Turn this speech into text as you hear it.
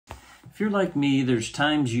If you're like me, there's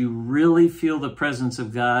times you really feel the presence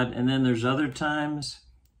of God, and then there's other times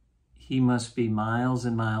he must be miles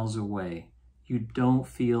and miles away. You don't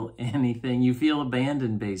feel anything. You feel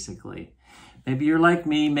abandoned, basically. Maybe you're like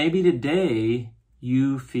me. Maybe today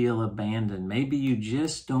you feel abandoned. Maybe you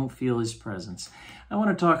just don't feel his presence. I want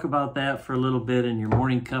to talk about that for a little bit in your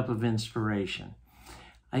morning cup of inspiration.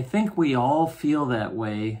 I think we all feel that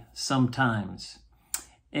way sometimes.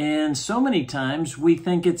 And so many times we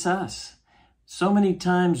think it's us. So many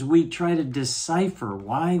times we try to decipher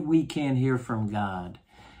why we can't hear from God.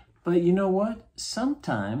 But you know what?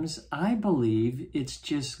 Sometimes I believe it's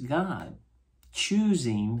just God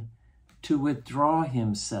choosing to withdraw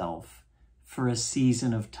himself for a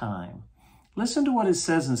season of time. Listen to what it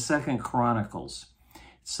says in 2 Chronicles.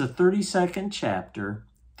 It's the 32nd chapter,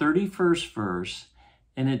 31st verse,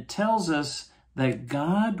 and it tells us that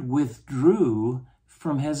God withdrew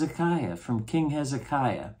from Hezekiah, from King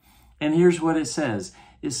Hezekiah. And here's what it says.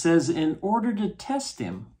 It says, in order to test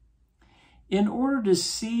him, in order to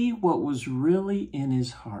see what was really in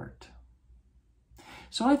his heart.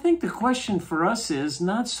 So I think the question for us is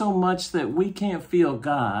not so much that we can't feel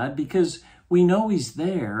God because we know he's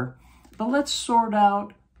there, but let's sort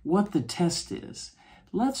out what the test is.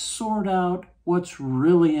 Let's sort out what's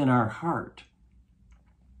really in our heart.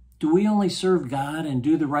 Do we only serve God and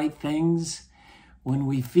do the right things when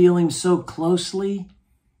we feel him so closely?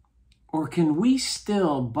 Or can we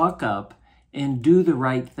still buck up and do the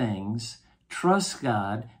right things, trust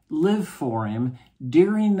God, live for him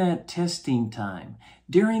during that testing time,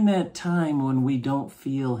 during that time when we don't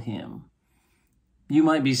feel him? You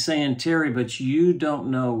might be saying, Terry, but you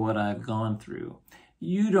don't know what I've gone through.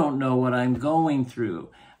 You don't know what I'm going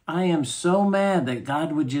through. I am so mad that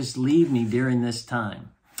God would just leave me during this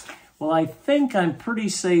time. Well, I think I'm pretty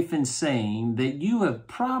safe in saying that you have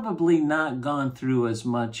probably not gone through as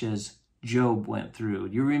much as Job went through.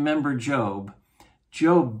 You remember Job?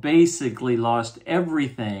 Job basically lost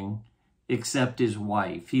everything except his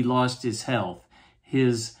wife. He lost his health,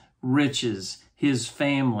 his riches, his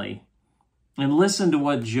family. And listen to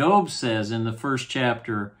what Job says in the first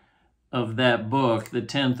chapter of that book, the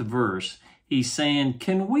 10th verse. He's saying,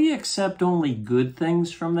 can we accept only good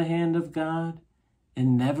things from the hand of God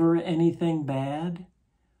and never anything bad?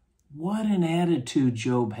 What an attitude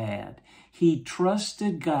Job had. He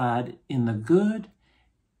trusted God in the good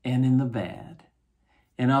and in the bad.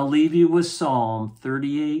 And I'll leave you with Psalm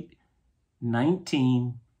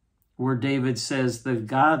 38:19, where David says, the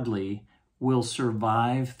godly will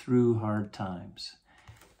survive through hard times.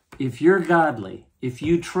 If you're godly, if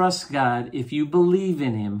you trust God, if you believe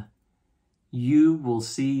in him, you will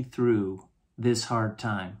see through this hard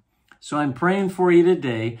time. So I'm praying for you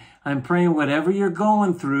today. I'm praying whatever you're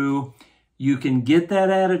going through, you can get that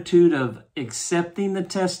attitude of accepting the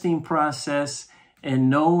testing process and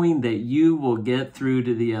knowing that you will get through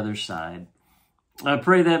to the other side. I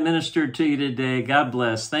pray that ministered to you today. God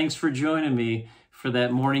bless. Thanks for joining me for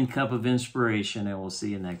that morning cup of inspiration, and we'll see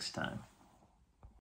you next time.